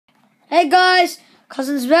Hey guys,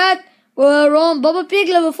 Cousin's back. We're on Bubba Pig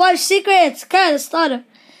level 5 secrets. Okay, let's start it.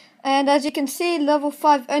 And as you can see, level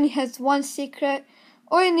 5 only has one secret.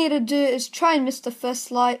 All you need to do is try and miss the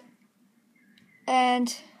first light.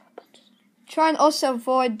 And try and also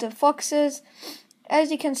avoid the foxes.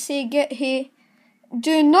 As you can see, get here.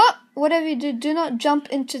 Do not, whatever you do not jump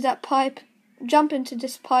into that pipe. Jump into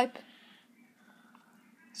this pipe.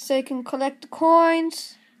 So you can collect the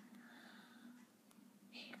coins.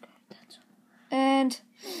 And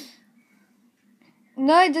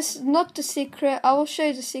no, this is not the secret. I will show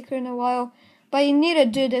you the secret in a while. But you need to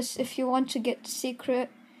do this if you want to get the secret.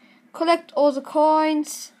 Collect all the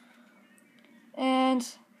coins. And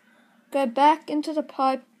go back into the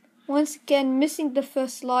pipe. Once again, missing the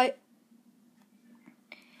first light.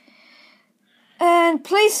 And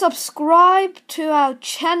please subscribe to our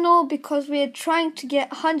channel because we are trying to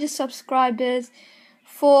get 100 subscribers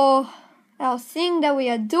for our thing that we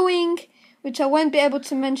are doing, which I won't be able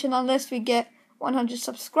to mention unless we get 100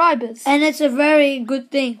 subscribers. And it's a very good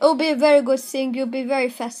thing. It'll be a very good thing. You'll be very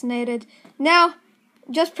fascinated. Now,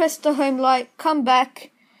 just press the home light. Come back.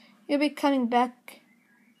 You'll be coming back.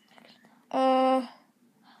 And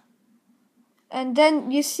then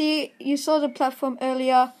you saw the platform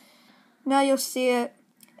earlier. Now you'll see it.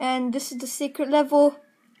 And this is the secret level.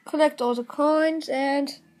 Collect all the coins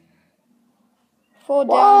and fall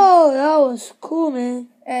down. Whoa, that was cool, man.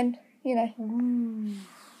 And, you know.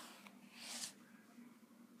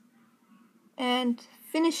 And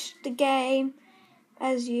finish the game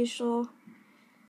as usual.